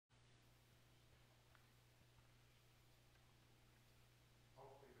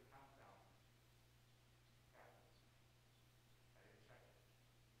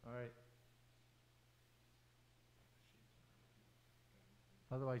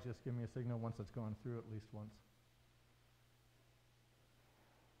Otherwise, just give me a signal once it's gone through at least once.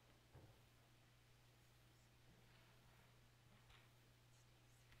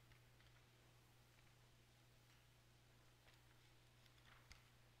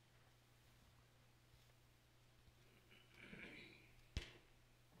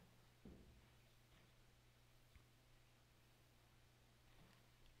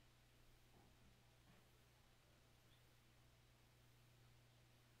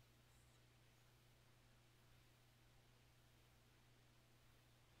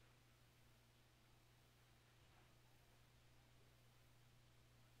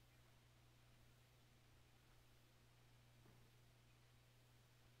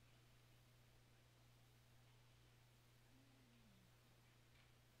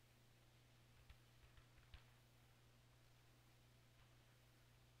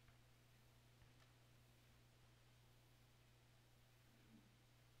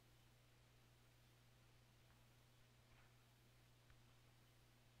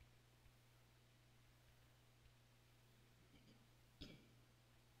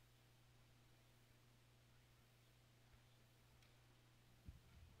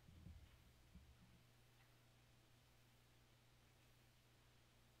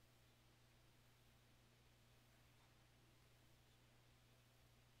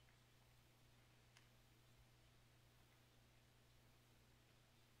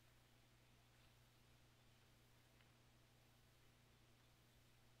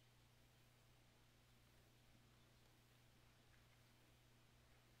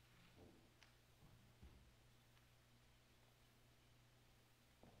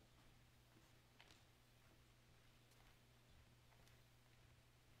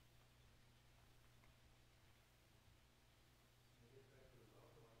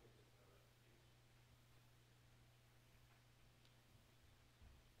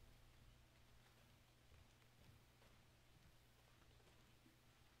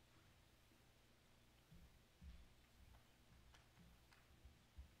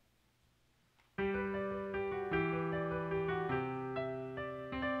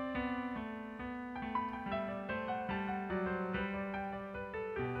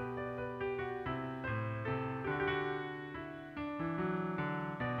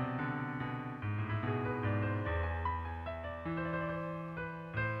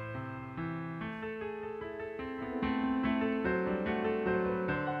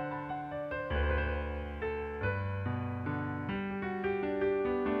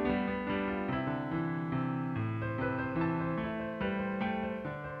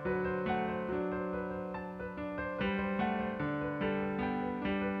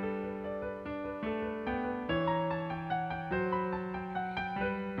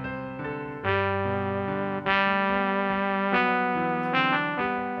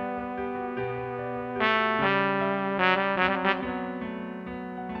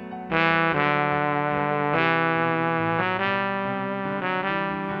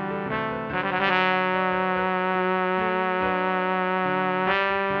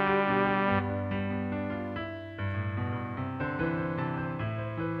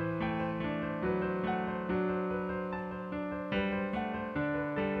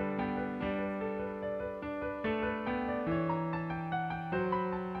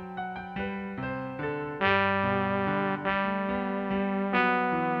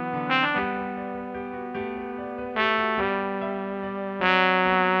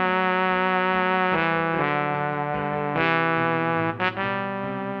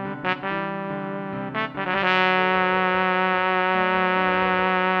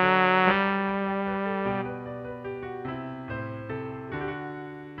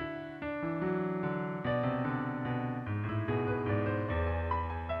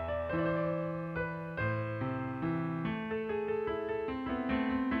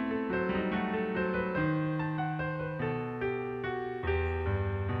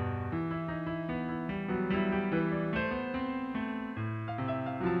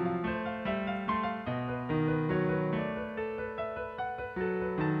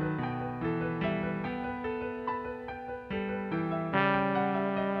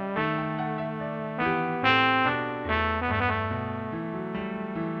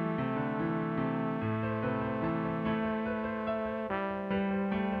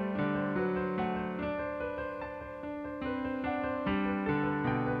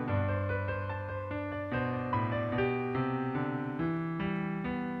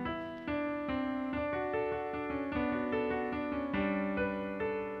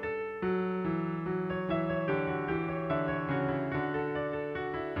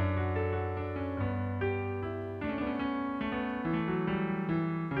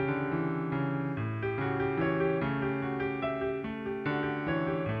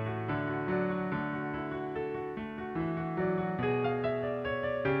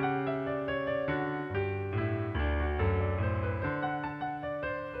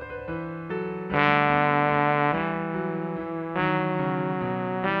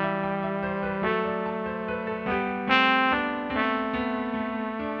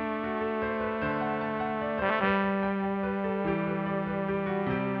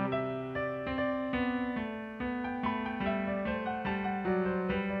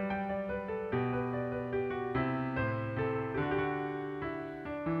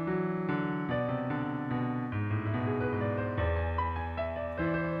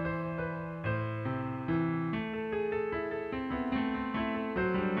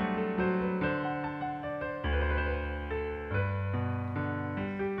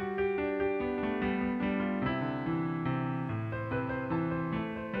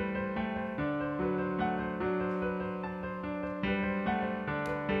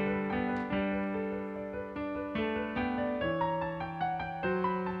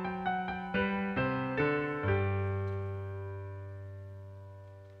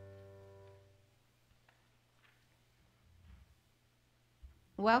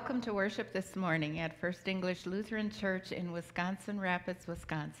 Welcome to worship this morning at First English Lutheran Church in Wisconsin Rapids,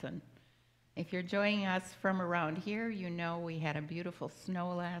 Wisconsin. If you're joining us from around here, you know we had a beautiful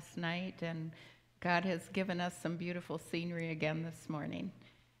snow last night, and God has given us some beautiful scenery again this morning.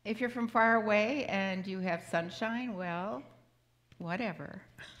 If you're from far away and you have sunshine, well, whatever.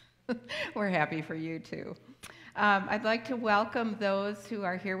 We're happy for you too. I'd like to welcome those who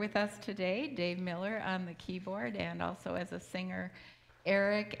are here with us today. Dave Miller on the keyboard, and also as a singer,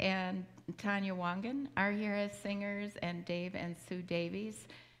 Eric and Tanya Wangan are here as singers, and Dave and Sue Davies.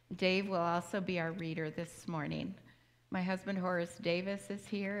 Dave will also be our reader this morning. My husband Horace Davis is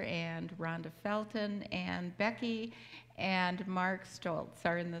here, and Rhonda Felton and Becky and Mark Stoltz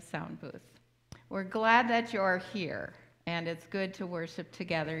are in the sound booth. We're glad that you're here, and it's good to worship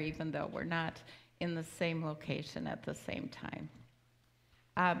together even though we're not in the same location at the same time.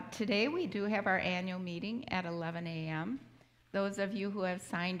 Today we do have our annual meeting at 11 a.m. Those of you who have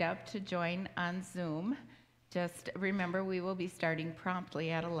signed up to join on Zoom, just remember we will be starting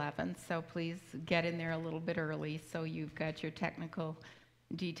promptly at 11, so please get in there a little bit early so you've got your technical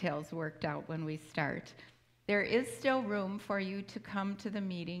details worked out when we start. There is still room for you to come to the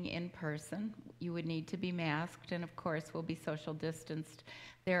meeting in person. You would need to be masked, and of course we'll be social distanced.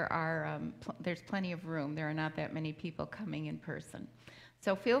 There's plenty of room. There are not that many people coming in person.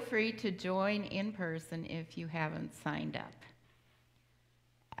 So feel free to join in person if you haven't signed up.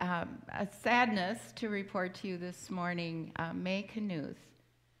 A sadness to report to you this morning, May Knuth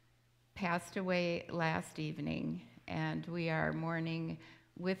passed away last evening, and we are mourning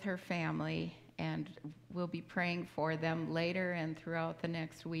with her family, and we'll be praying for them later and throughout the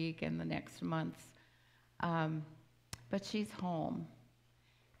next week and the next months. But she's home,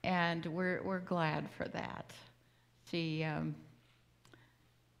 and we're glad for that. She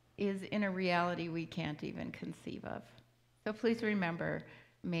is in a reality we can't even conceive of. So please remember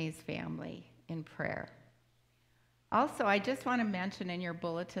May's family in prayer. Also, I just want to mention in your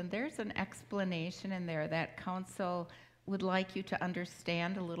bulletin, there's an explanation in there that council would like you to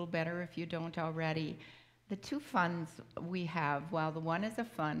understand a little better if you don't already. The two funds we have, well, the one is a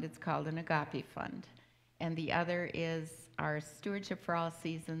fund, it's called an Agape Fund, and the other is our Stewardship for All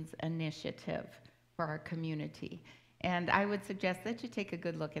Seasons initiative for our community. And I would suggest that you take a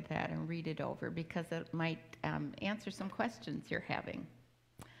good look at that and read it over, because it might answer some questions you're having.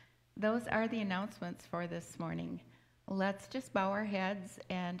 Those are the announcements for this morning. Let's just bow our heads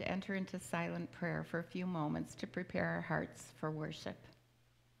and enter into silent prayer for a few moments to prepare our hearts for worship.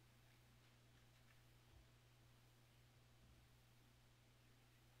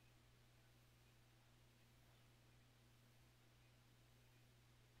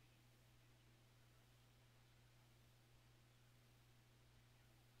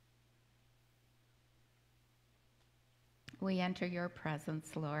 We enter your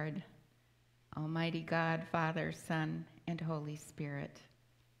presence, Lord, Almighty God, Father, Son, and Holy Spirit.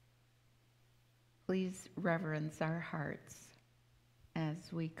 Please reverence our hearts as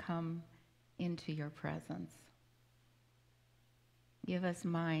we come into your presence. Give us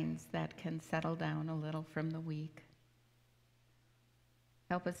minds that can settle down a little from the week.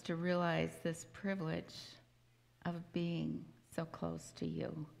 Help us to realize this privilege of being so close to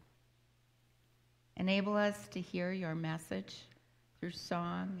you. Enable us to hear your message through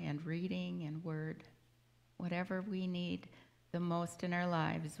song and reading and word. Whatever we need the most in our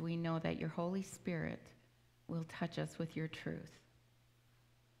lives, we know that your Holy Spirit will touch us with your truth.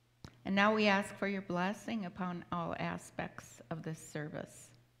 And now we ask for your blessing upon all aspects of this service,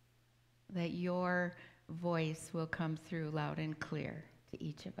 that your voice will come through loud and clear to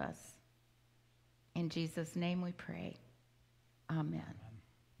each of us. In Jesus' name we pray. Amen.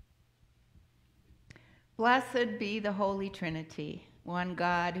 Blessed be the Holy Trinity, one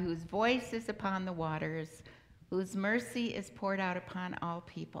God whose voice is upon the waters, whose mercy is poured out upon all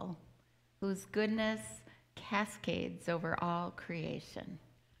people, whose goodness cascades over all creation.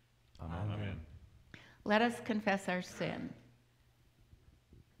 Amen. Let us confess our sin,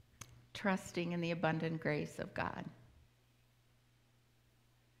 trusting in the abundant grace of God.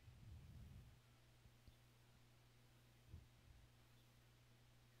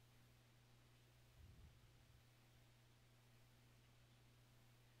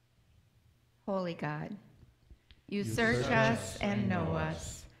 Holy God, you search us and know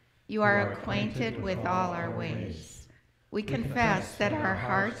us. You are acquainted with all our ways. We confess that our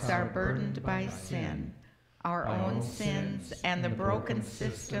hearts are burdened by sin, our own sins and the broken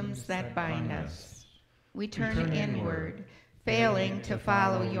systems that bind us. We turn inward, failing to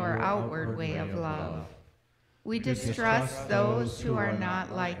follow your outward way of love. We distrust those who are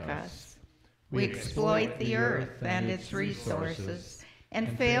not like us. We exploit the earth and its resources,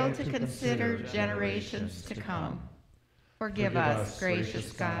 and fail to consider generations to come. Forgive us,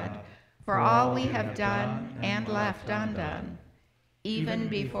 gracious God, for all we have done and left undone. Even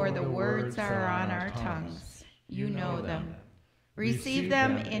before the words are on our tongues, you know them. Receive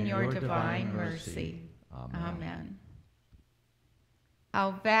them in your divine mercy. Amen.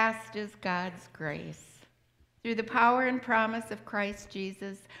 How vast is God's grace! Through the power and promise of Christ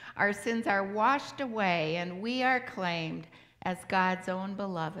Jesus, our sins are washed away and we are claimed as God's own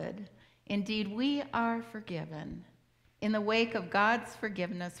beloved. Indeed, we are forgiven. In the wake of God's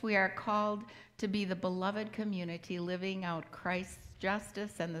forgiveness, we are called to be the beloved community living out Christ's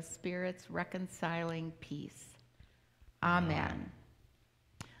justice and the Spirit's reconciling peace. Amen.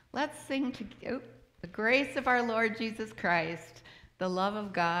 Let's sing to the grace of our Lord Jesus Christ, the love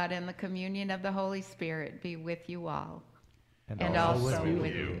of God, and the communion of the Holy Spirit be with you all. And also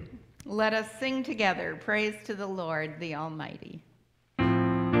with you. Let us sing together praise to the Lord, the Almighty.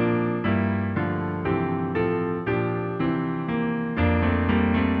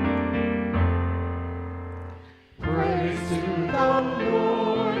 Praise to the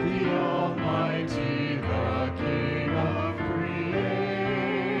Lord, the Almighty, the King of creation.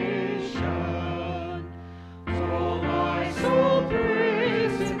 So my soul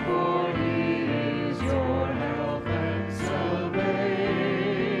praise Him, for He is your health and salvation.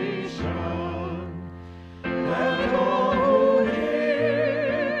 Let all who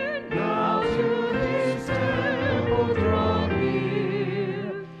hear now to His temple draw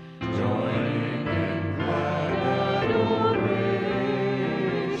near, joining in glad adoration.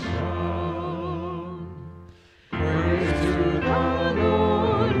 Praise to the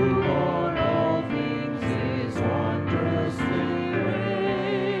Lord, who on all things is wondrously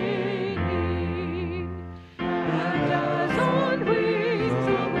reigning, and as on wings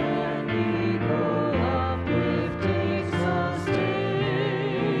of an eagle uplifting, sustaining.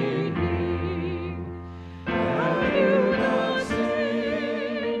 Have you not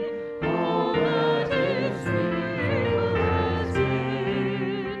seen all that His people has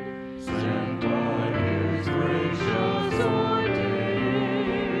been, sent by His gracious ordaining?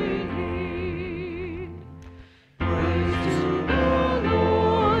 Praise to the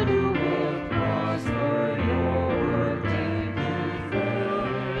Lord, who will prosper your work and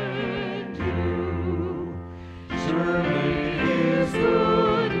defend you. Surely His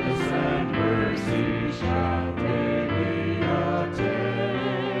goodness and mercy shall daily attend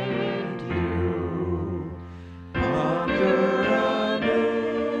you. Ponder anew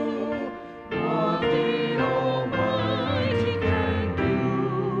what the Almighty can do,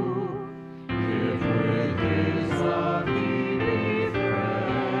 if with His love He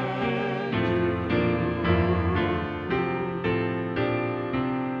befriend you.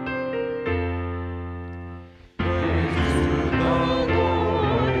 Praise to the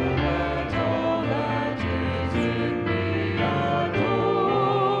Lord, let all that is in me adore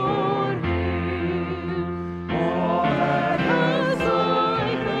Him. All that has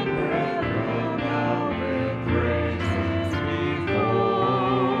life and breath from now with praises before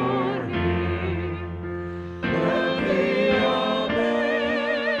Him. Let the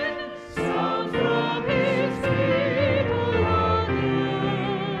Amen sound from His people again,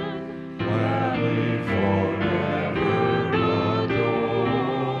 gladly forever adore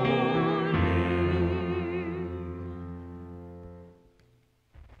Him.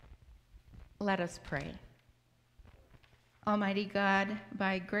 Let us pray. Almighty God,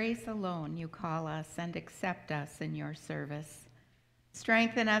 by grace alone you call us and accept us in your service.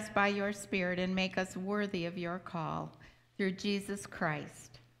 Strengthen us by your Spirit and make us worthy of your call, through Jesus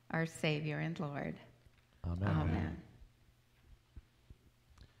Christ, our Savior and Lord. Amen.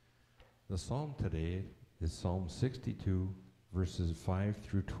 The psalm today is Psalm 62, verses 5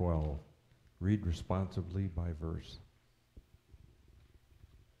 through 12. Read responsibly by verse.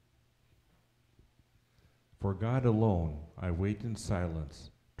 For God alone I wait in silence.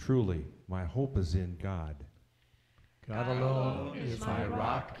 Truly, my hope is in God. God alone is my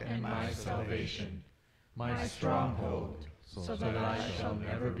rock and my salvation, my stronghold, so that I shall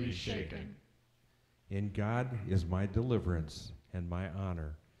never be shaken. In God is my deliverance and my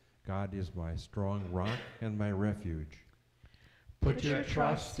honor. God is my strong rock and my refuge. Put your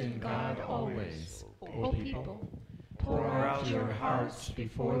trust in God always, O people. Pour out your hearts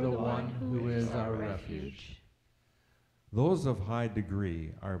before the one who is our refuge. Those of high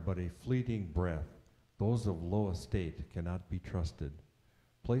degree are but a fleeting breath. Those of low estate cannot be trusted.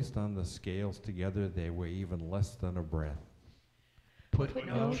 Placed on the scales together, they weigh even less than a breath. Put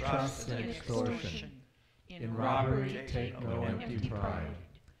no trust in extortion. In robbery take no empty pride.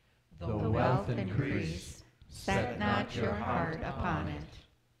 Though wealth increase, Set not your heart upon it.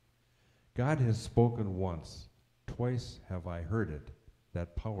 God has spoken once, twice have I heard it,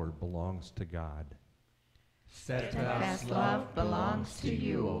 that power belongs to God. Steadfast love belongs to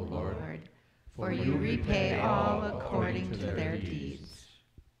you, O Lord, for you repay all according to their deeds.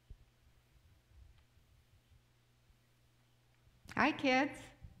 Hi, kids.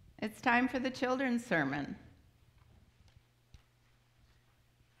 It's time for the children's sermon.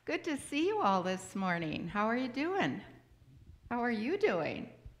 Good to see you all this morning. How are you doing? How are you doing?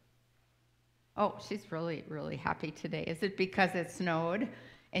 Oh, she's really, really happy today. Is it because it snowed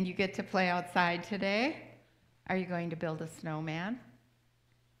and you get to play outside today? Are you going to build a snowman?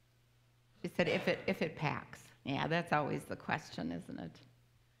 She said, if it packs. Yeah, that's always the question, isn't it?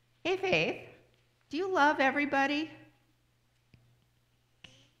 Hey, Faith, do you love everybody?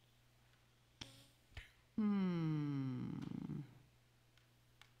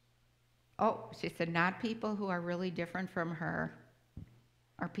 Oh, she said, not people who are really different from her,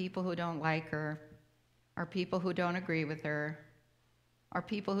 or people who don't like her, or people who don't agree with her, or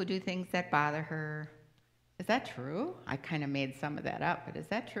people who do things that bother her. Is that true? I kind of made some of that up, but is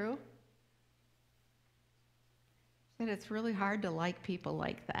that true? She said, it's really hard to like people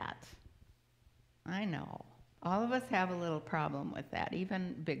like that. I know. All of us have a little problem with that,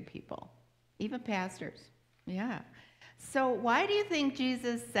 even big people, even pastors. Yeah. So why do you think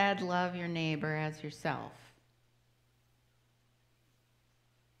Jesus said, love your neighbor as yourself?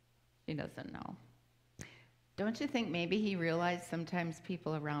 She doesn't know. Don't you think maybe he realized sometimes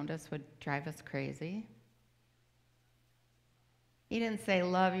people around us would drive us crazy? He didn't say,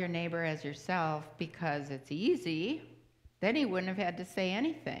 love your neighbor as yourself because it's easy. Then he wouldn't have had to say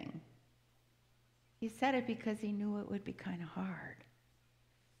anything. He said it because he knew it would be kind of hard.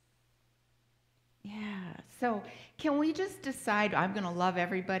 Yeah, so can we just decide I'm going to love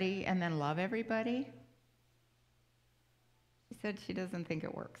everybody and then love everybody? She said she doesn't think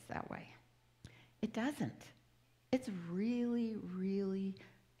it works that way. It doesn't. It's really, really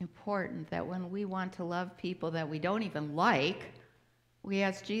important that when we want to love people that we don't even like, we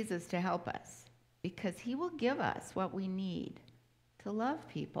ask Jesus to help us, because he will give us what we need to love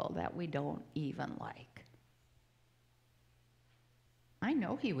people that we don't even like. I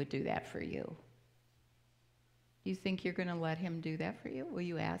know he would do that for you. Do you think you're going to let him do that for you? Will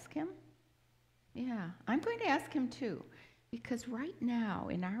you ask him? Yeah, I'm going to ask him too, because right now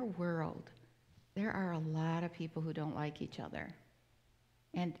in our world, there are a lot of people who don't like each other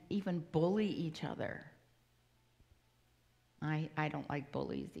and even bully each other. I don't like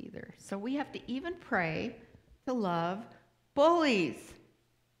bullies either. So we have to even pray to love bullies.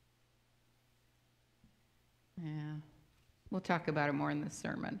 Yeah, we'll talk about it more in this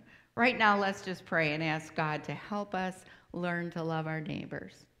sermon. Right now, let's just pray and ask God to help us learn to love our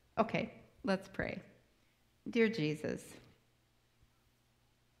neighbors. Okay, let's pray. Dear Jesus,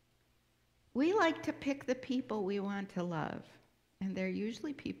 we like to pick the people we want to love, and they're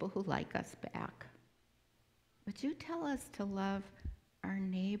usually people who like us back. But you tell us to love our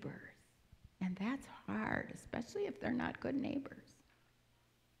neighbors, and that's hard, especially if they're not good neighbors.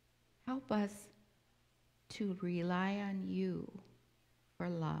 Help us to rely on you for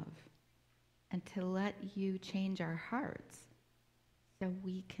love and to let you change our hearts so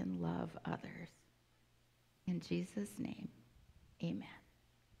we can love others. In Jesus' name, amen.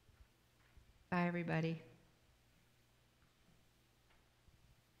 Bye, everybody.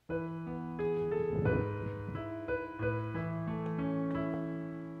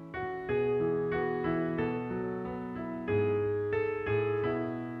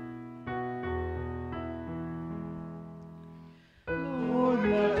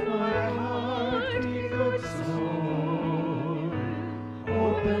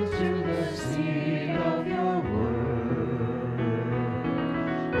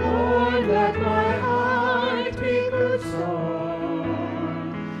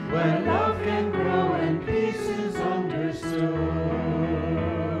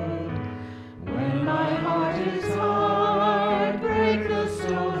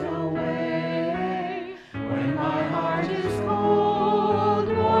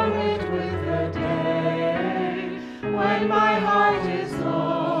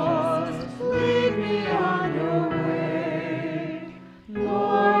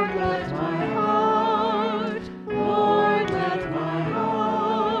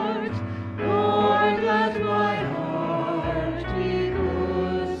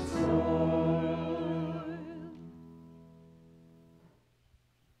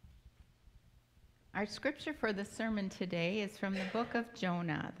 Our scripture for the sermon today is from the book of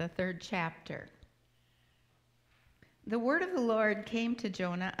Jonah, the 3rd chapter. The word of the Lord came to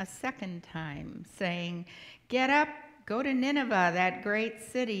Jonah a second time, saying, "Get up, go to Nineveh, that great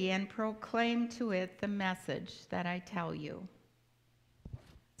city, and proclaim to it the message that I tell you."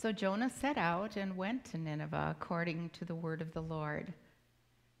 So Jonah set out and went to Nineveh according to the word of the Lord.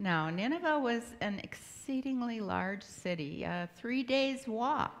 Now, Nineveh was an exceedingly large city, a 3 days'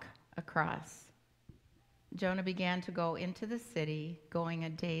 walk across. Jonah began to go into the city, going a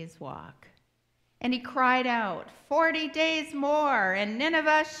day's walk. And he cried out, 40 days more, and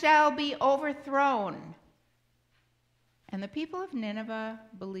Nineveh shall be overthrown. And the people of Nineveh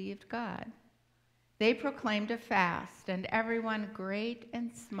believed God. They proclaimed a fast, and everyone, great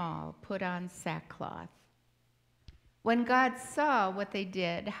and small, put on sackcloth. When God saw what they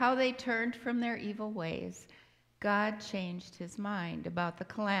did, how they turned from their evil ways, God changed his mind about the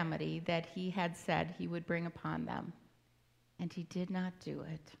calamity that he had said he would bring upon them. And he did not do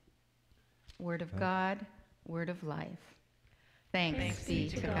it. Word of God, word of life. Thanks be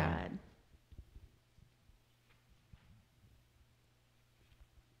to God.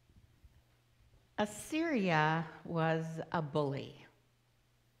 Assyria was a bully.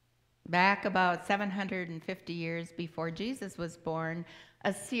 Back about 750 years before Jesus was born,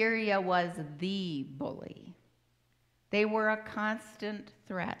 Assyria was the bully. They were a constant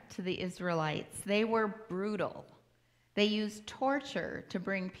threat to the Israelites. They were brutal. They used torture to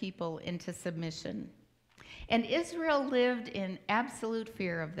bring people into submission. And Israel lived in absolute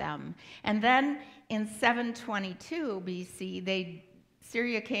fear of them. And then in 722 BC,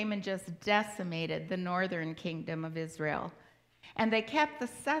 Syria came and just decimated the northern kingdom of Israel. And they kept the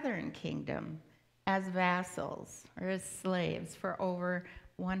southern kingdom as vassals or as slaves for over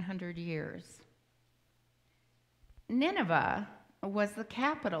 100 years. Nineveh was the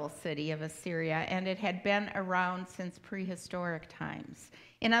capital city of Assyria, and it had been around since prehistoric times.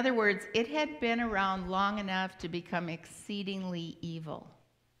 In other words, it had been around long enough to become exceedingly evil.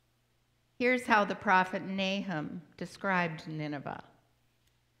 Here's how the prophet Nahum described Nineveh.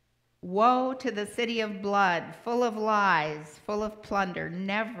 Woe to the city of blood, full of lies, full of plunder,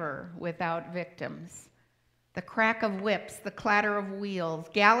 never without victims. The crack of whips, the clatter of wheels,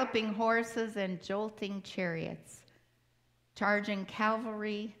 galloping horses and jolting chariots, charging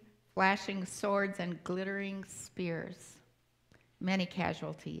cavalry, flashing swords and glittering spears. Many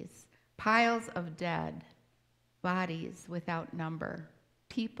casualties, piles of dead, bodies without number,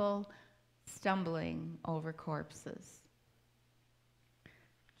 people stumbling over corpses.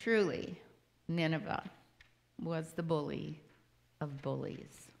 Truly, Nineveh was the bully of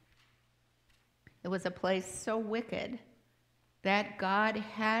bullies. It was a place so wicked that God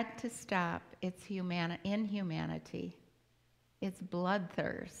had to stop its inhumanity, its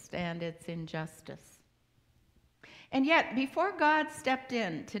bloodthirst, and its injustice. And yet, before God stepped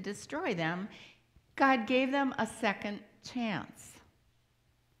in to destroy them, God gave them a second chance.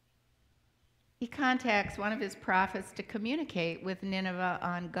 He contacts one of his prophets to communicate with Nineveh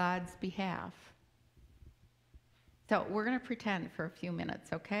on God's behalf. So we're going to pretend for a few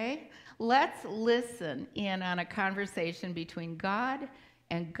minutes, okay? Let's listen in on a conversation between God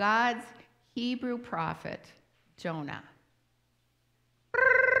and God's Hebrew prophet, Jonah.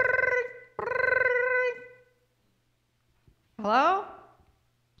 Hello?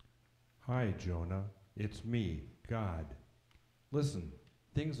 Hi, Jonah. It's me, God. Listen,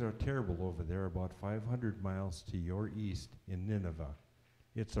 things are terrible over there about 500 miles to your east in Nineveh.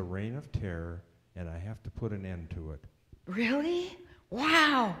 It's a reign of terror, and I have to put an end to it. Really?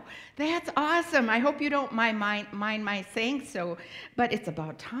 Wow, that's awesome. I hope you don't mind my saying so, but it's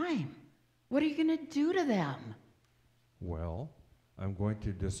about time. What are you going to do to them? Well, I'm going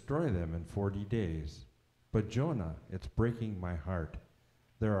to destroy them in 40 days. But Jonah, it's breaking my heart.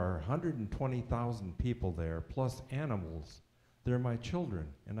 There are 120,000 people there, plus animals. They're my children,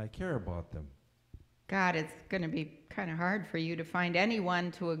 and I care about them. God, it's going to be kind of hard for you to find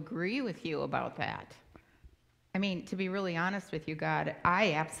anyone to agree with you about that. I mean, to be really honest with you, God,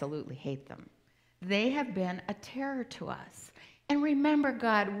 I absolutely hate them. They have been a terror to us. And remember,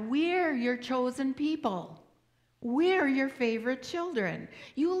 God, we're your chosen people. We're your favorite children.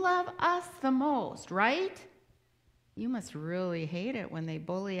 You love us the most, right? You must really hate it when they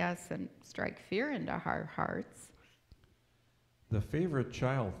bully us and strike fear into our hearts. The favorite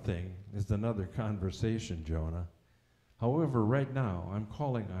child thing is another conversation, Jonah. However, right now, I'm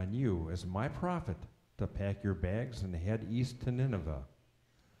calling on you as my prophet to pack your bags and head east to Nineveh.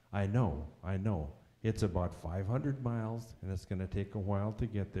 I know. It's about 500 miles, and it's going to take a while to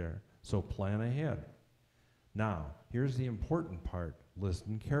get there, so plan ahead. Now, here's the important part.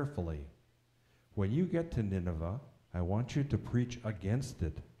 Listen carefully. When you get to Nineveh, I want you to preach against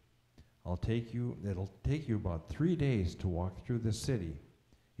it. It'll take you about 3 days to walk through the city.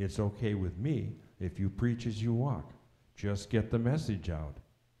 It's okay with me if you preach as you walk. Just get the message out.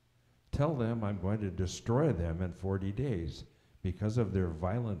 Tell them I'm going to destroy them in 40 days because of their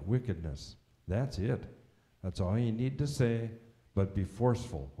violent wickedness. That's it. That's all you need to say, but be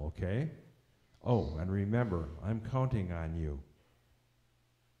forceful, okay? Oh, and remember, I'm counting on you.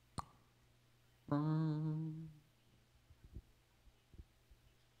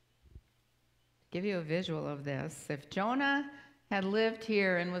 Give you a visual of this. If Jonah had lived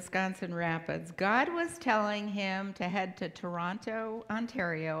here in Wisconsin Rapids, God was telling him to head to Toronto,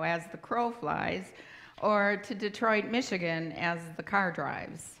 Ontario as the crow flies, or to Detroit, Michigan as the car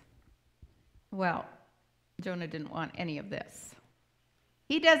drives. Well, Jonah didn't want any of this.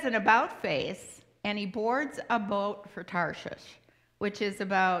 He does an about-face, and he boards a boat for Tarshish, which is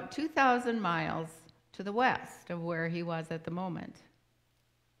about 2,000 miles to the west of where he was at the moment.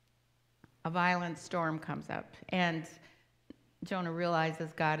 A violent storm comes up, and Jonah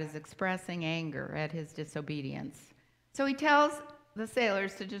realizes God is expressing anger at his disobedience. So he tells the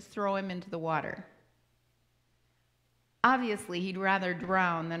sailors to just throw him into the water. Obviously, he'd rather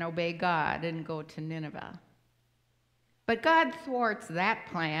drown than obey God and go to Nineveh. But God thwarts that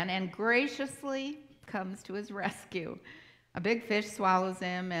plan and graciously comes to his rescue. A big fish swallows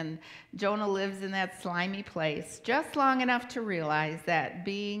him, and Jonah lives in that slimy place just long enough to realize that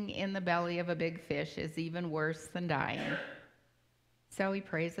being in the belly of a big fish is even worse than dying. So he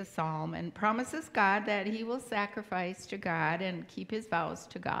prays a psalm and promises God that he will sacrifice to God and keep his vows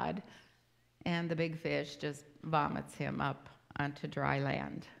to God. And the big fish just vomits him up onto dry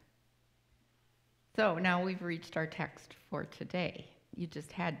land. So now we've reached our text for today. You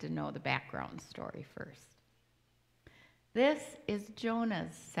just had to know the background story first. This is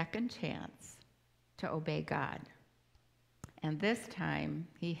Jonah's second chance to obey God. And this time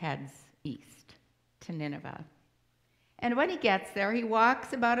he heads east to Nineveh. And when he gets there, he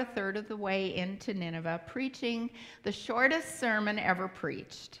walks about a third of the way into Nineveh, preaching the shortest sermon ever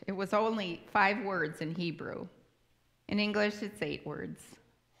preached. It was only 5 words in Hebrew. In English, it's 8 words.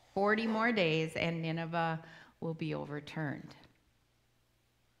 40 more days and Nineveh will be overturned.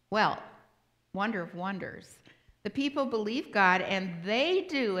 Well, wonder of wonders. The people believe God, and they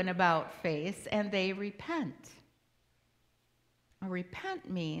do an about-face, and they repent. Repent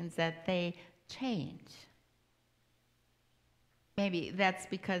means that they change. Maybe that's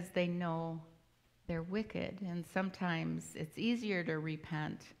because they know they're wicked, and sometimes it's easier to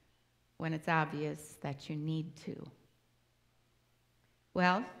repent when it's obvious that you need to.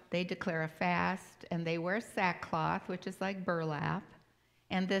 Well, they declare a fast, and they wear sackcloth, which is like burlap,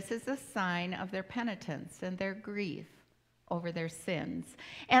 and this is a sign of their penitence and their grief over their sins.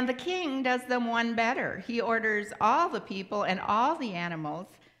 And the king does them one better. He orders all the people and all the animals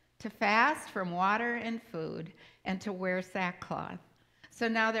to fast from water and food and to wear sackcloth. So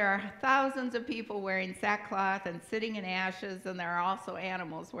now there are thousands of people wearing sackcloth and sitting in ashes, and there are also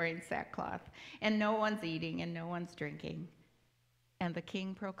animals wearing sackcloth. And no one's eating and no one's drinking. And the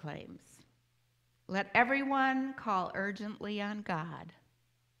king proclaims, "Let everyone call urgently on God.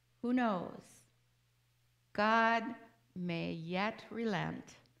 Who knows? God may yet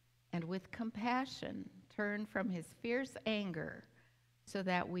relent and with compassion turn from his fierce anger so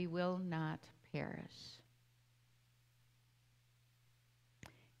that we will not perish."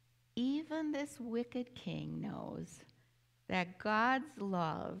 Even this wicked king knows that God's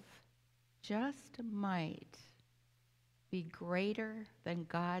love just might be greater than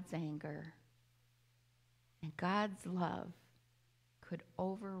God's anger, and God's love could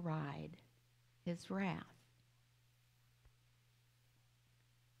override his wrath.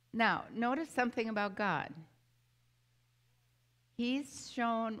 Now, notice something about God. He's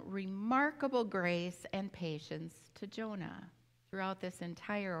shown remarkable grace and patience to Jonah throughout this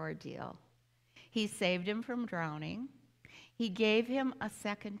entire ordeal. He saved him from drowning. He gave him a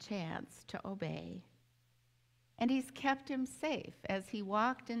second chance to obey. And he's kept him safe as he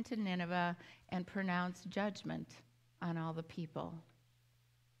walked into Nineveh and pronounced judgment on all the people.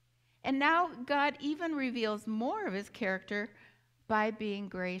 And now God even reveals more of his character by being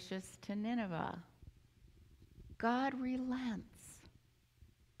gracious to Nineveh. God relents.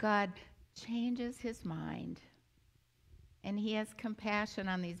 God changes his mind. And he has compassion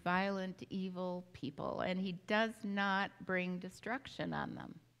on these violent, evil people, and he does not bring destruction on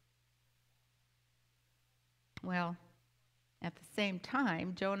them. Well, at the same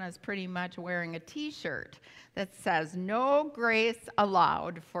time, Jonah's pretty much wearing a t-shirt that says, "No grace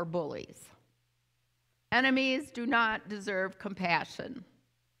allowed for bullies. Enemies do not deserve compassion.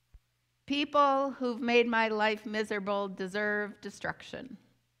 People who've made my life miserable deserve destruction."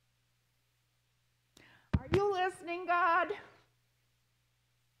 Are you listening, God?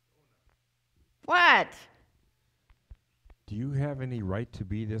 What? Do you have any right to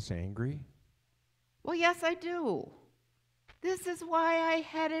be this angry? Well, yes, I do. This is why I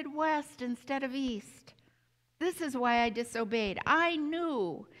headed west instead of east. This is why I disobeyed. I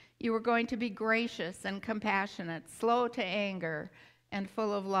knew you were going to be gracious and compassionate, slow to anger, and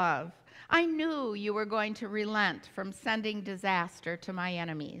full of love. I knew you were going to relent from sending disaster to my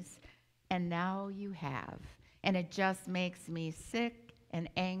enemies. And now you have. And it just makes me sick and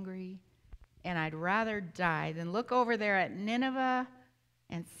angry. And I'd rather die than look over there at Nineveh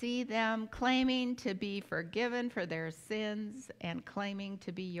and see them claiming to be forgiven for their sins and claiming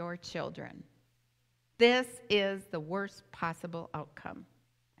to be your children. This is the worst possible outcome.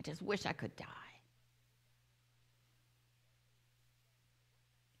 I just wish I could die.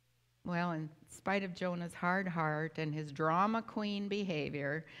 Well, in spite of Jonah's hard heart and his drama queen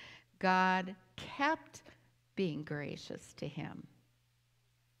behavior, God kept being gracious to him.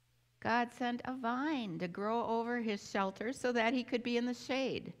 God sent a vine to grow over his shelter so that he could be in the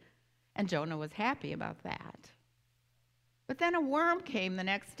shade. And Jonah was happy about that. But then a worm came the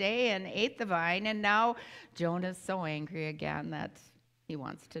next day and ate the vine, and now Jonah's so angry again that he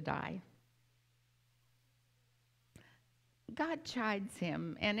wants to die. God chides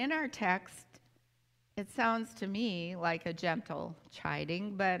him, and in our text, it sounds to me like a gentle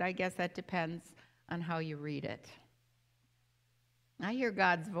chiding, but I guess that depends on how you read it. I hear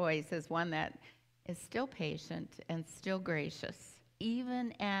God's voice as one that is still patient and still gracious,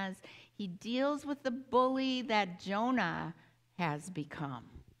 even as he deals with the bully that Jonah has become.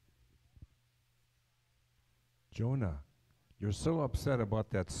 Jonah, you're so upset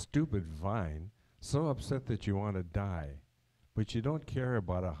about that stupid vine, so upset that you want to die, but you don't care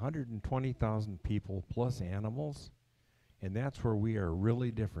about 120,000 people plus animals? And that's where we are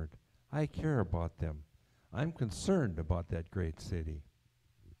really different. I care about them. I'm concerned about that great city.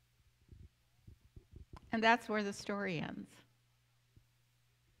 And that's where the story ends.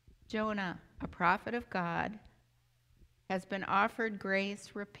 Jonah, a prophet of God, has been offered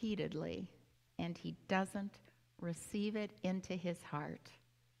grace repeatedly, and he doesn't receive it into his heart.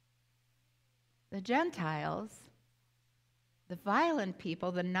 The Gentiles, the violent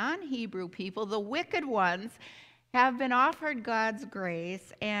people, the non-Hebrew people, the wicked ones, have been offered God's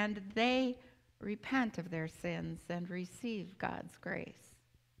grace, and they repent of their sins and receive God's grace.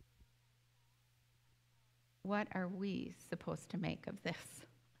 What are we supposed to make of this?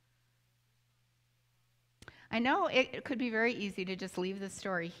 I know it could be very easy to just leave the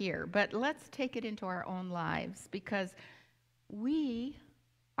story here, but let's take it into our own lives, because we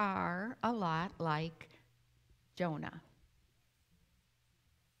are a lot like Jonah.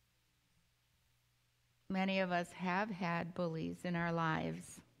 Many of us have had bullies in our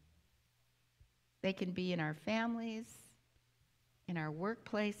lives. They can be in our families, in our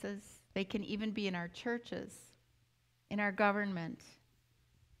workplaces. They can even be in our churches, in our government,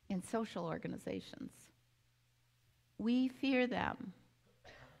 in social organizations. We fear them.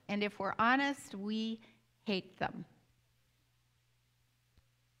 And if we're honest, we hate them.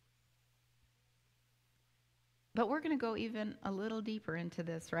 But we're going to go even a little deeper into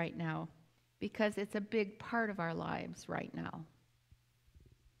this right now, because it's a big part of our lives right now.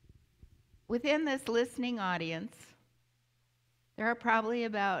 Within this listening audience, there are probably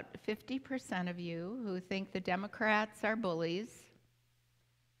about 50% of you who think the Democrats are bullies,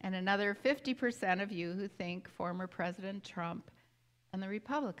 and another 50% of you who think former President Trump and the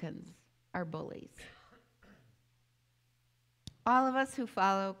Republicans are bullies. All of us who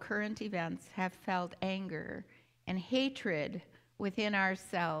follow current events have felt anger and hatred within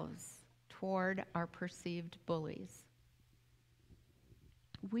ourselves toward our perceived bullies.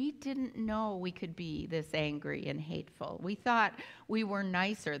 We didn't know we could be this angry and hateful. We thought we were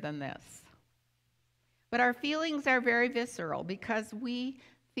nicer than this. But our feelings are very visceral because we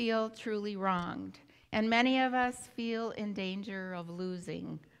feel truly wronged. And many of us feel in danger of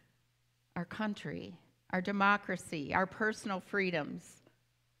losing our country, our democracy, our personal freedoms,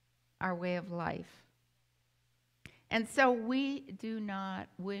 our way of life. And so we do not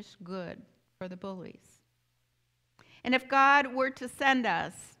wish good for the bullies. And if God were to send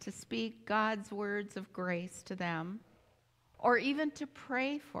us to speak God's words of grace to them, or even to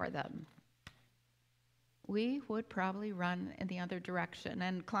pray for them, we would probably run in the other direction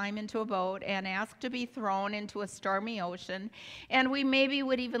and climb into a boat and ask to be thrown into a stormy ocean, and we maybe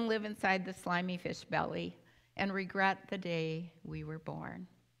would even live inside the slimy fish belly and regret the day we were born.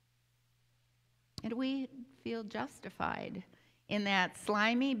 And we feel justified in that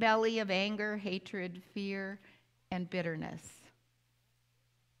slimy belly of anger, hatred, fear, and bitterness.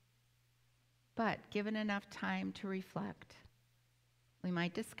 But given enough time to reflect, we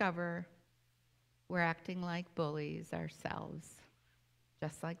might discover we're acting like bullies ourselves,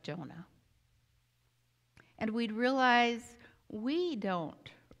 just like Jonah. And we'd realize we don't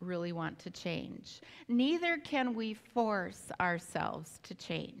really want to change. Neither can we force ourselves to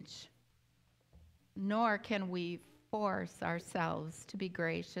change, nor can we force ourselves to be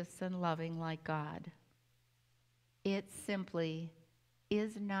gracious and loving like God. It simply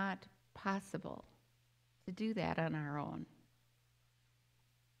is not possible to do that on our own.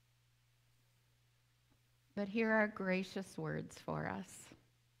 But here are gracious words for us.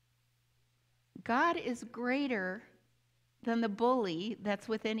 God is greater than the bully that's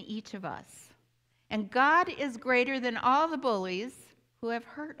within each of us. And God is greater than all the bullies who have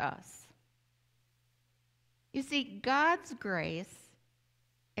hurt us. You see, God's grace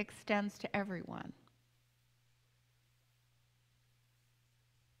extends to everyone.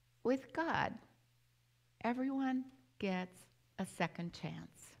 With God, everyone gets a second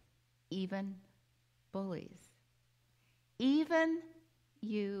chance, even bullies. Even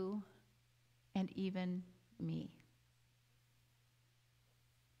you and even me.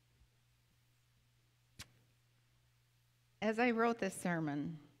 As I wrote this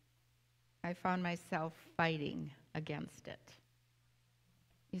sermon, I found myself fighting against it.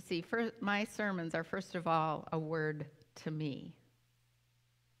 You see, my sermons are first of all a word to me.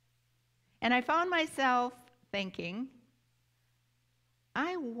 And I found myself thinking,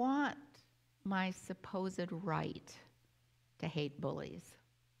 I want my supposed right to hate bullies.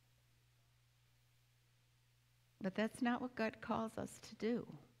 But that's not what God calls us to do.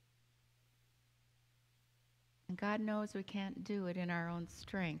 And God knows we can't do it in our own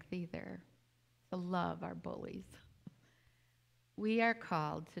strength either, to love our bullies. We are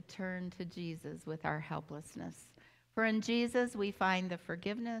called to turn to Jesus with our helplessness. For in Jesus we find the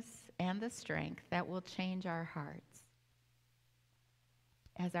forgiveness and the strength that will change our hearts.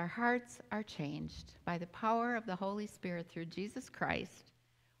 As our hearts are changed by the power of the Holy Spirit through Jesus Christ,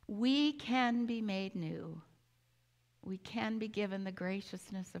 we can be made new. We can be given the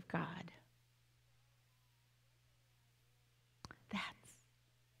graciousness of God. That's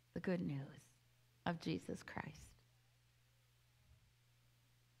the good news of Jesus Christ.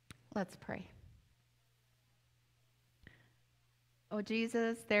 Let's pray. Oh,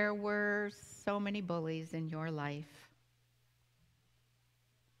 Jesus, there were so many bullies in your life.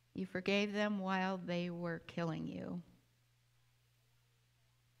 You forgave them while they were killing you.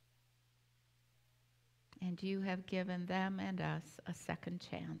 And you have given them and us a second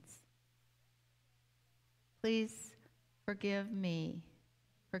chance. Please forgive me,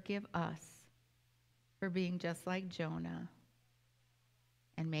 forgive us for being just like Jonah,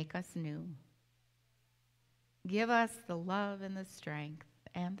 and make us new. Give us the love and the strength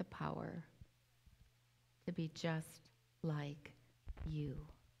and the power to be just like you.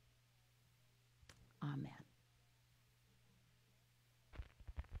 Amen.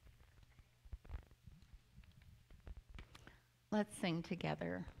 Let's sing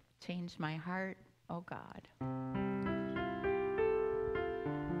together, Change My Heart, O God.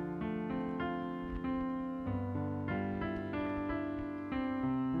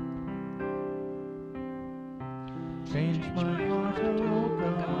 Change my heart, O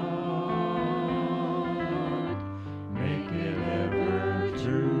God, make it ever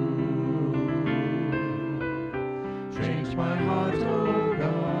true. Change my heart, O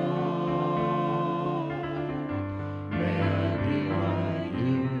God, may I be like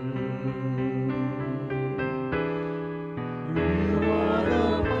you. You are the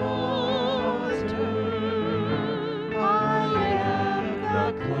potter, I am the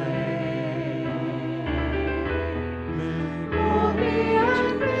clay. Mold me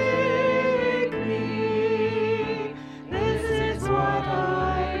and make me, this is what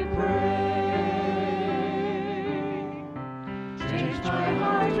I pray. Change my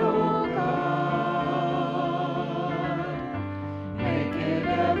heart, O God, make it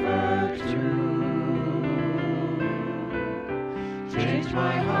ever true. Change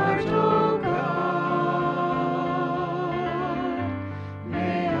my heart, O God,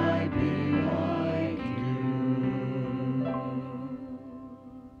 may I be like you.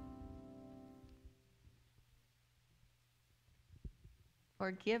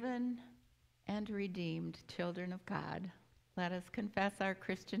 Forgiven and redeemed children of God, let us confess our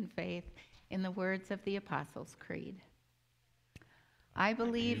Christian faith in the words of the Apostles' Creed. I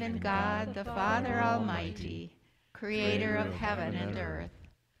believe in God, the Father Almighty, creator of heaven and earth.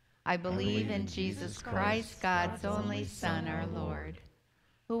 I believe in Jesus Christ, God's only Son, our Lord,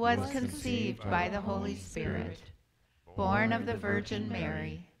 who was conceived by the Holy Spirit, born of the Virgin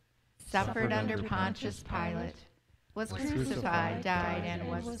Mary, suffered under Pontius Pilate, was crucified, died, and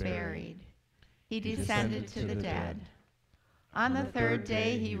was buried. He descended to the dead. On the third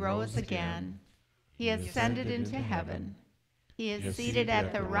day he rose again. He ascended into heaven. He is seated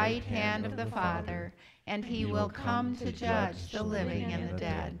at the right hand of the Father, and he will come to judge the living and the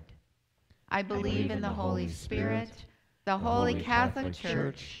dead. I believe in the Holy Spirit, the Holy Catholic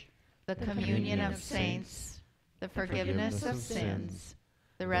Church, the communion of saints, the forgiveness of sins,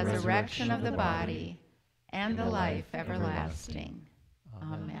 the resurrection of the body, and the life everlasting.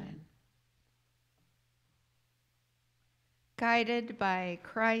 Amen. Guided by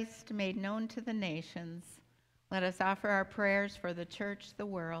Christ made known to the nations, let us offer our prayers for the church, the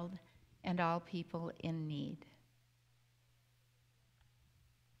world, and all people in need.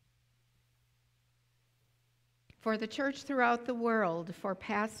 For the church throughout the world, for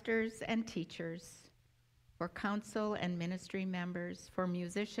pastors and teachers, for council and ministry members, for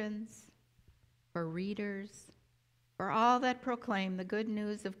musicians, for readers, for all that proclaim the good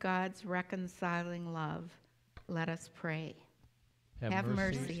news of God's reconciling love, let us pray. Have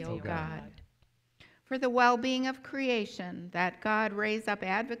mercy, O God. For the well-being of creation, that God raise up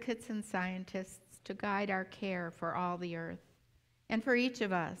advocates and scientists to guide our care for all the earth, and for each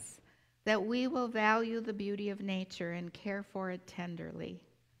of us, that we will value the beauty of nature and care for it tenderly.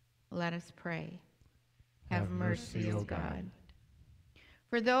 Let us pray. Have mercy, O God.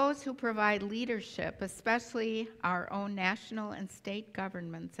 For those who provide leadership, especially our own national and state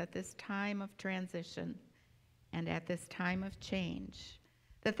governments at this time of transition and at this time of change,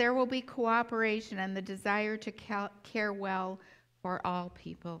 that there will be cooperation and the desire to care well for all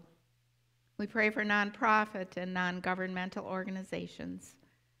people. We pray for nonprofit and non-governmental organizations,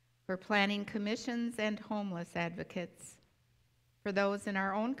 for planning commissions and homeless advocates, for those in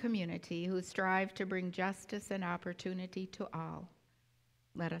our own community who strive to bring justice and opportunity to all.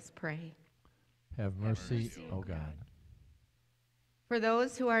 Let us pray. Have mercy, O God. For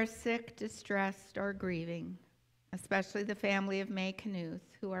those who are sick, distressed, or grieving, especially the family of May Knuth,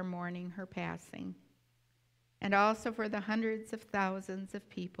 who are mourning her passing, and also for the hundreds of thousands of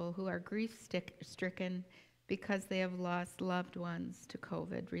people who are grief-stricken because they have lost loved ones to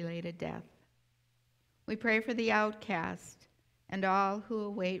COVID-related death. We pray for the outcast and all who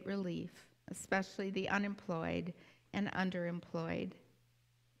await relief, especially the unemployed and underemployed,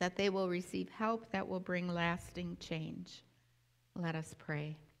 that they will receive help that will bring lasting change. Let us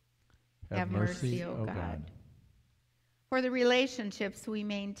pray. Have mercy, O God. For the relationships we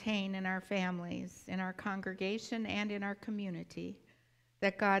maintain in our families, in our congregation, and in our community,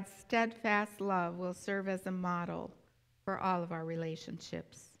 that God's steadfast love will serve as a model for all of our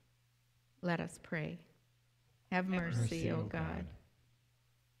relationships. Let us pray. Have mercy, O God.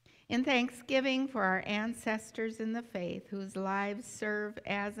 In thanksgiving for our ancestors in the faith whose lives serve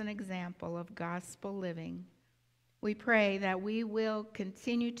as an example of gospel living, we pray that we will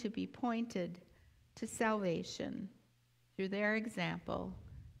continue to be pointed to salvation through their example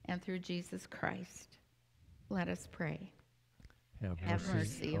and through Jesus Christ. Let us pray. Have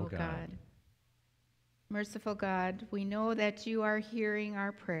mercy, O God. Merciful God, we know that you are hearing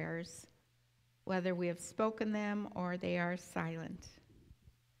our prayers, whether we have spoken them or they are silent.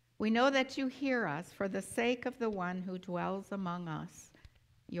 We know that you hear us for the sake of the one who dwells among us,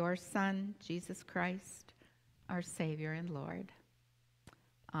 your Son, Jesus Christ, our Savior and Lord.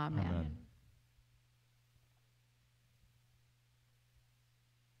 Amen. Amen.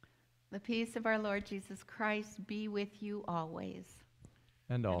 The peace of our Lord Jesus Christ be with you always.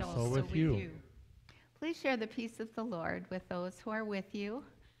 And also with you. Please share the peace of the Lord with those who are with you.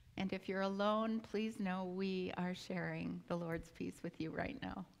 And if you're alone, please know we are sharing the Lord's peace with you right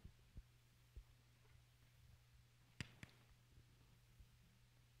now.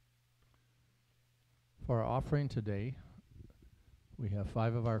 For our offering today, we have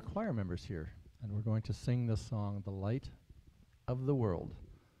 5 of our choir members here, and we're going to sing the song, The Light of the World.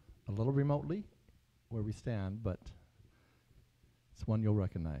 A little remotely where we stand, but it's one you'll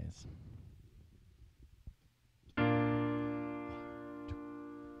recognize.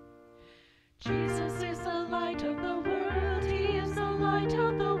 Jesus is the light of the world. He is the light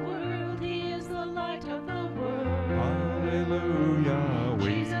of the world. He is the light of the world. Hallelujah.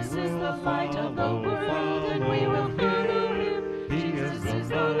 Jesus is the light of the world, and we will follow him. Jesus is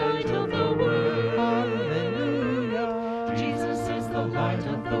the light of the world. Hallelujah. Jesus is the light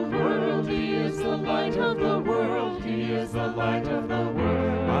of the world. He is the light of the world. He is the light of the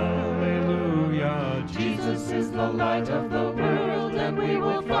world. Hallelujah. Jesus is the light of the world, and we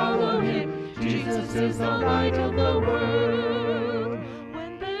will follow him. Jesus is the light of the world.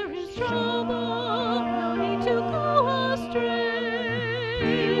 When there is trouble, no need to go astray.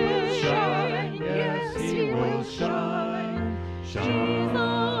 He will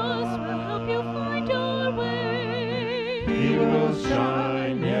will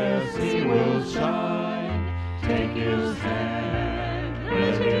shine, yes, he will shine. Take his hand,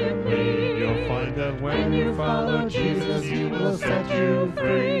 let him lead. You'll find that when you follow Jesus, he will set you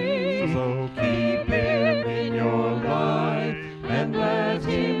free. So keep him in your life and let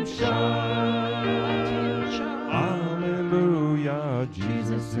him shine. Hallelujah,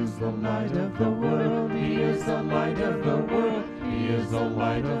 Jesus is the light of the world. He is the light of the world. He is the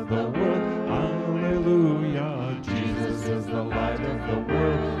light of the world. Hallelujah, Jesus is the light of the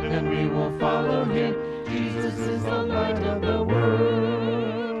world, and we will follow him. Jesus is the light of the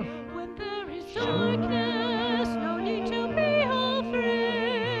world. When there is darkness, no need to be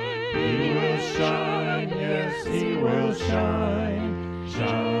afraid. He will shine, yes, he will shine.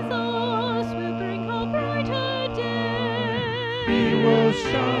 Shine. Jesus will bring a brighter day. He will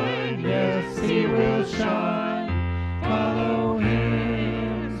shine, yes, he will shine. Follow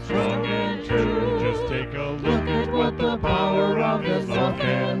him, strong and true. Just take a look at what the power of his love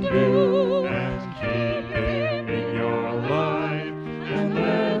can do. And keep him in your life and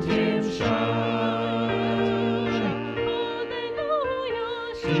let him shine. Hallelujah.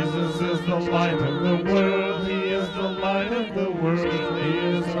 Jesus is the light of the world. He is the light of the world. He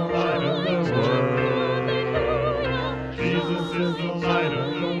is the light of the world. Jesus is the light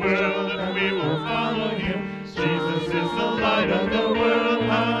of the world, and we will follow him. Jesus is the light of the world.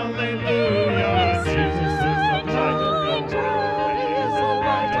 Hallelujah. Jesus is the light of the world. He is the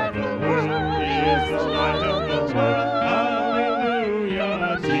light of the world. He is the light of the world. Hallelujah.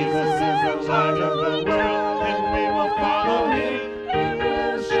 Jesus is the light of the world, and we will follow him. He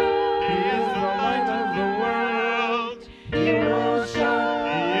will shine. He is the light of the world. He will shine.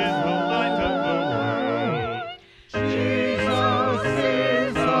 He is the light of the world. Jesus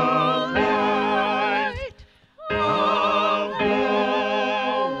is the light of the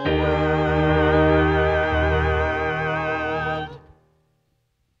world.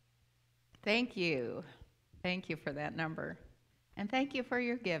 Thank you. Thank you for that number. And thank you for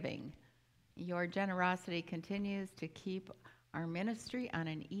your giving. Your generosity continues to keep our ministry on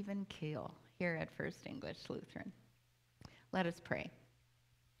an even keel here at First English Lutheran. Let us pray.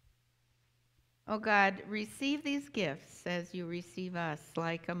 Oh God, receive these gifts as you receive us,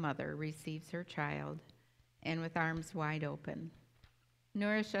 like a mother receives her child, and with arms wide open.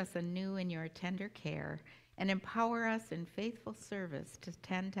 Nourish us anew in your tender care, and empower us in faithful service to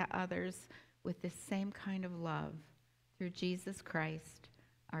tend to others with this same kind of love, through Jesus Christ,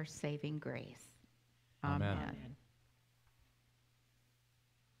 our saving grace. Amen. Amen.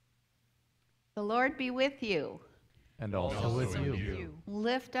 The Lord be with you. And also with you.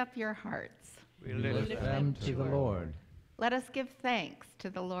 Lift up your hearts. We lift them to the Lord. Let us give thanks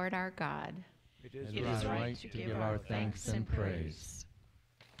to the Lord our God. It is right to give our thanks and praise.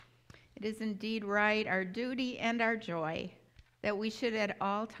 It is indeed right, our duty and our joy, that we should at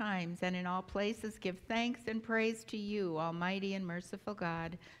all times and in all places give thanks and praise to you, Almighty and merciful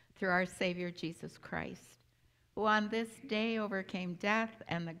God, through our Savior Jesus Christ, who on this day overcame death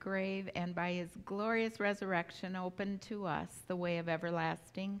and the grave, and by his glorious resurrection opened to us the way of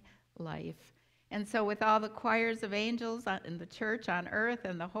everlasting life. And so with all the choirs of angels in the church on earth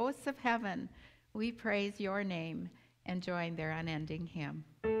and the hosts of heaven, we praise your name and join their unending hymn.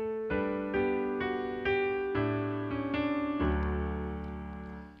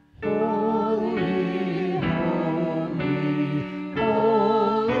 Holy, holy,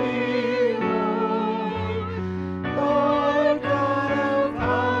 holy Lord, Lord God of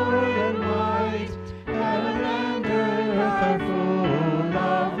power and might, heaven and earth are full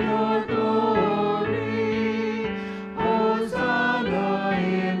of your glory. Hosanna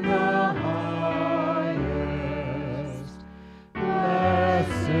in the highest.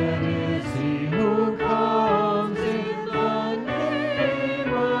 Blessed is he who comes in the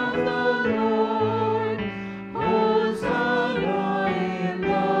name of the Lord. Hosanna in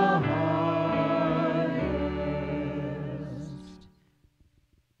the highest.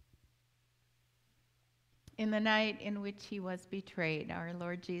 In the night in which he was betrayed, our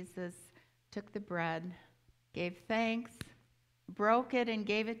Lord Jesus took the bread, gave thanks, broke it, and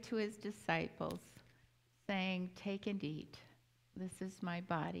gave it to his disciples, saying, "Take and eat. This is my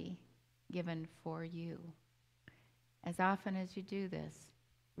body given for you. As often as you do this,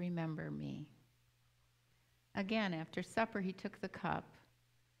 remember me." Again, after supper, he took the cup,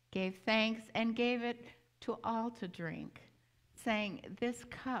 gave thanks, and gave it to all to drink, saying, "This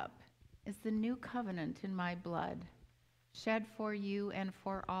cup is the new covenant in my blood, shed for you and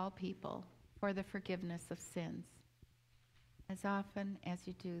for all people for the forgiveness of sins. As often as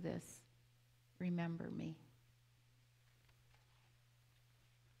you do this, remember me."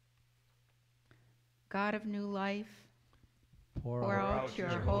 God of new life, Pour out your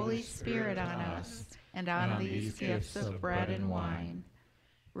Holy Spirit on us and on these gifts of bread and wine.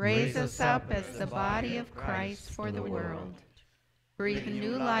 Raise us up as the body of Christ for the world. Breathe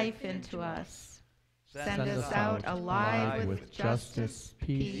new life into us. Send us out alive with justice,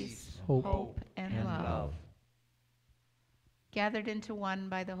 peace, hope, and love. Gathered into one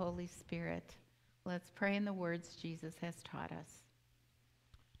by the Holy Spirit, let's pray in the words Jesus has taught us.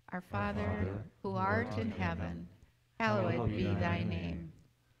 Our Father, who art in heaven, hallowed be thy name.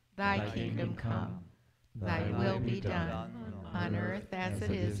 Thy kingdom come, thy will be done, on earth as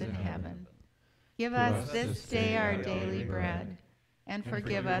it is in heaven. Give us this day our daily bread, and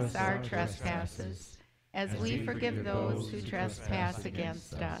forgive us our trespasses, as we forgive those who trespass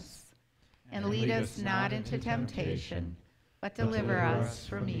against us. And lead us not into temptation, but deliver us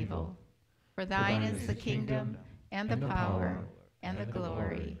from evil. For thine is the kingdom, and the power, and the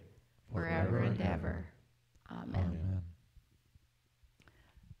glory, forever and ever. Amen.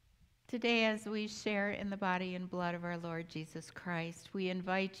 Today, as we share in the body and blood of our Lord Jesus Christ, we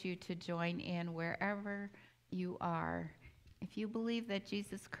invite you to join in wherever you are. If you believe that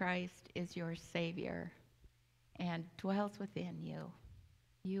Jesus Christ is your Savior and dwells within you,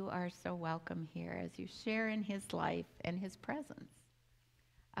 you are so welcome here as you share in his life and his presence.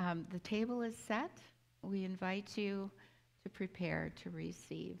 The table is set. We invite you to prepare to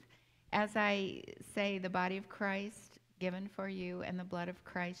receive. As I say, the body of Christ given for you and the blood of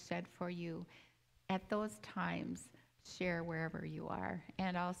Christ shed for you, at those times, share wherever you are.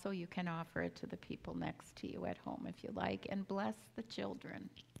 And also you can offer it to the people next to you at home if you like, and bless the children.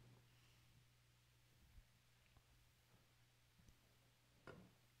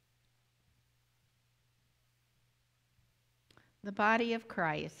 The body of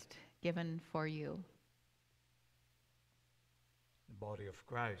Christ given for you. The body of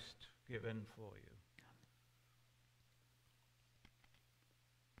Christ given for you.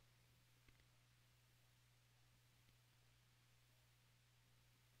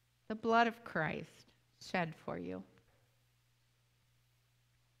 The blood of Christ shed for you.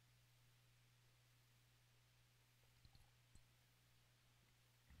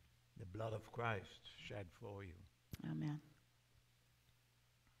 The blood of Christ shed for you. Amen.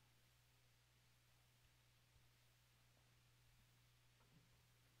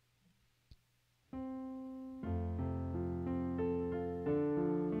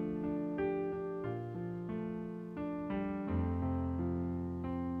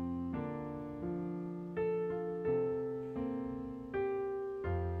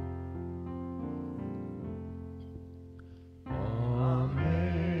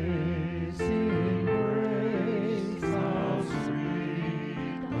 Amazing grace, how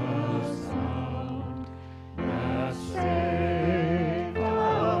sweet the sound that saved a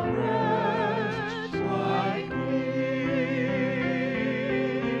wretch like me.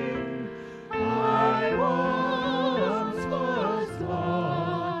 I once was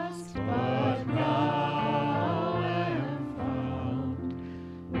lost, but now am found.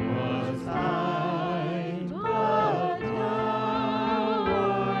 Was blind, but now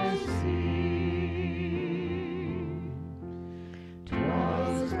I see.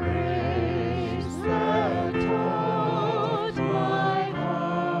 'Twas grace that taught my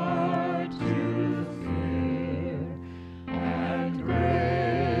heart to fear, and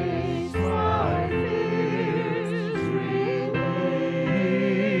grace my fears relieved.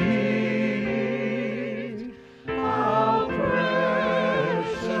 How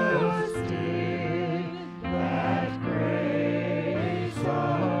precious did that grace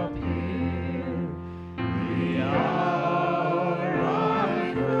appear, the hour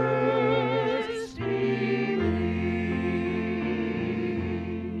I first believed.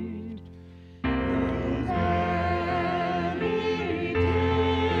 Through many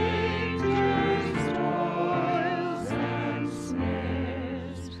dangers, toils, and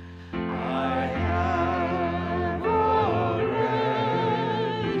snares, I have already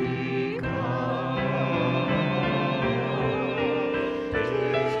come.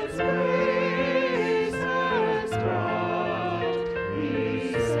 'Tis grace has brought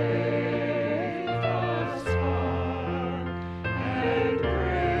me safe thus far, and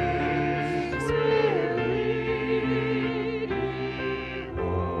grace will lead me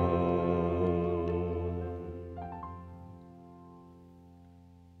home.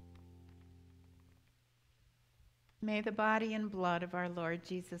 May the body and blood of our Lord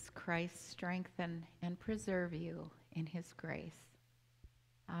Jesus Christ strengthen and preserve you in his grace.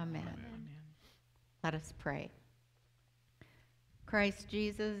 Amen. Let us pray. Christ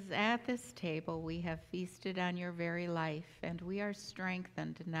Jesus, at this table we have feasted on your very life, and we are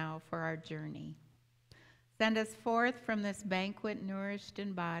strengthened now for our journey. Send us forth from this banquet nourished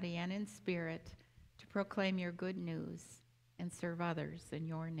in body and in spirit to proclaim your good news and serve others in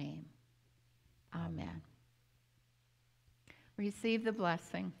your name. Amen. Receive the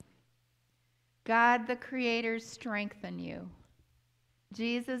blessing. God the Creator strengthen you.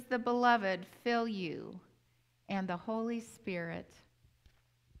 Jesus the Beloved fill you. And the Holy Spirit,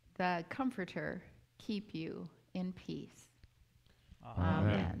 the Comforter, keep you in peace.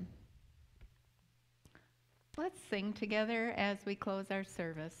 Amen. Let's sing together as we close our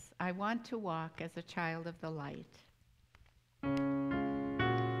service. I want to walk as a child of the light. I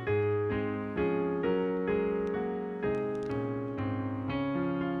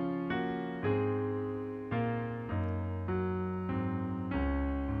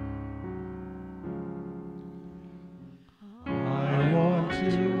want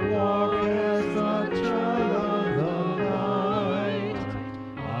to walk as a child of the light.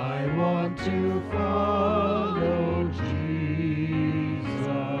 I want to follow Jesus.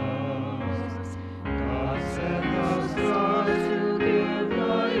 God sent the stars to give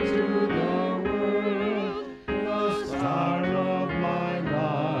light to the world. The star of my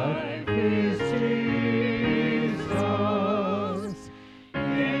life is Jesus.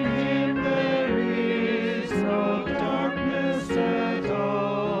 In him there is no darkness at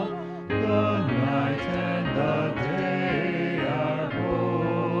all. The night and the day are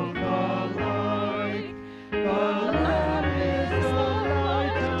both alike. The Lamb is the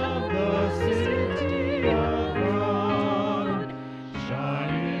light of the city of God.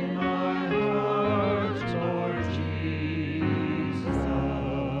 Shine in my heart, Lord Jesus.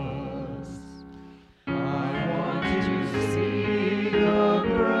 I want to see the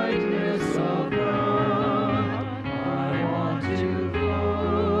brightness of God. I want to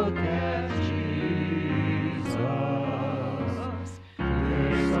look at Jesus.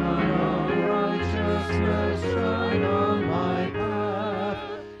 Clear sun of righteousness, shine on my path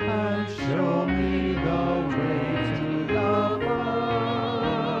and show me the way to the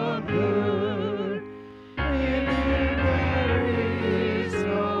Father. In him there is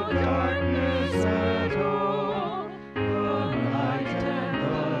no darkness at all. The night and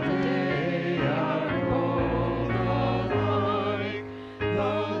the day are both alike. The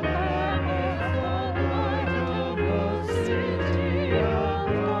Lamb is the light of the city of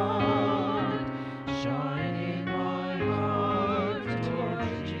God. Shine in my heart,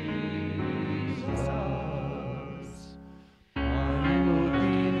 Lord Jesus. I'm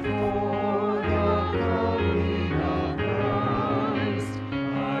looking for the coming of Christ.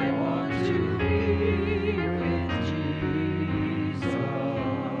 I want to be with Jesus.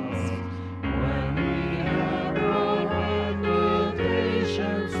 When we have run with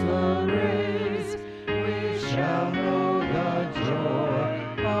patience the race, we shall know the joy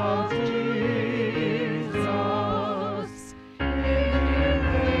of Jesus. In him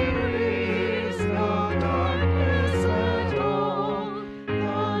there is no darkness at all.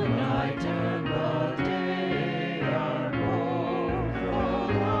 The night and the day are both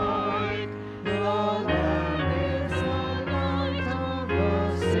alike. The Lamb is the light of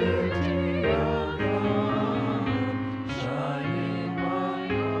the city of God. Shine in my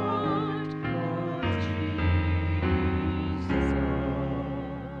heart, Lord Jesus.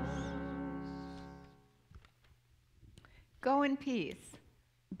 Go in peace.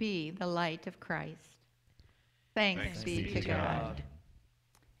 Be the light of Christ. Thanks be to God.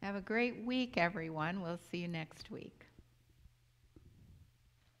 Have a great week, everyone. We'll see you next week.